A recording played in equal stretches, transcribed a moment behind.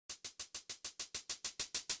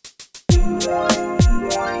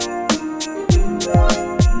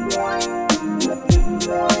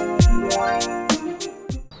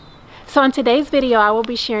So in today's video, I will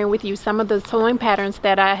be sharing with you some of the sewing patterns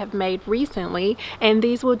that I have made recently, and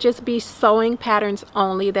these will just be sewing patterns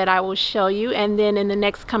only that I will show you, and then in the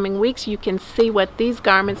next coming weeks you can see what these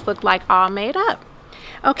garments look like all made up.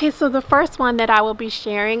 Okay, so the first one that I will be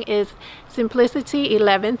sharing is Simplicity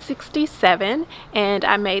 1167, and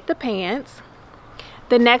I made the pants.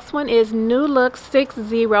 The next one is New Look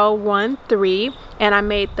 6013, and I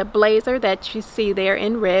made the blazer that you see there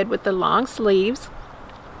in red with the long sleeves.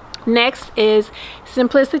 Next is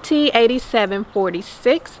Simplicity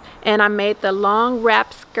 8746, and I made the long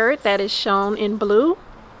wrap skirt that is shown in blue.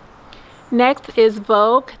 Next is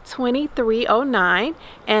Vogue 2309,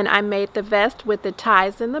 and I made the vest with the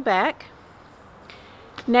ties in the back.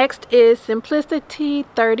 Next is Simplicity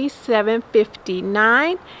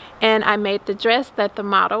 3759, and I made the dress that the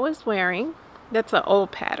model is wearing. That's an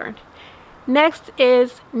old pattern. Next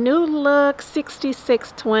is New Look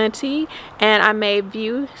 6620, and I made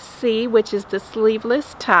View C, which is the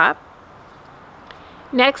sleeveless top.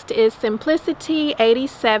 Next is Simplicity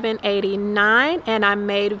 8789, and I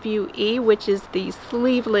made View E, which is the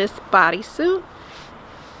sleeveless bodysuit.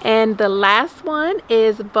 And the last one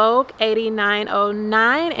is Vogue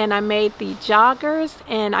 8909, and I made the joggers,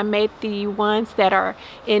 and I made the ones that are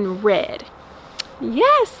in red.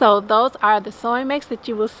 Yes, so those are the sewing makes that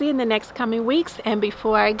you will see in the next coming weeks. And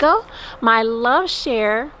before I go, my love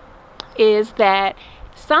share is that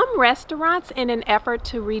some restaurants, in an effort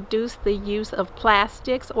to reduce the use of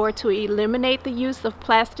plastics or to eliminate the use of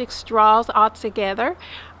plastic straws altogether,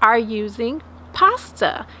 are using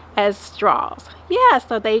pasta as straws. Yeah,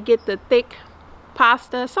 so they get the thick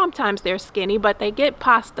pasta. Sometimes they're skinny, but they get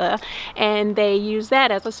pasta and they use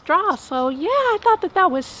that as a straw. So yeah, I thought that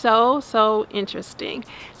that was so interesting.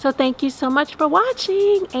 So thank you so much for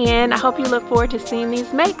watching, and I hope you look forward to seeing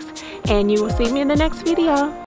these makes, and you will see me in the next video.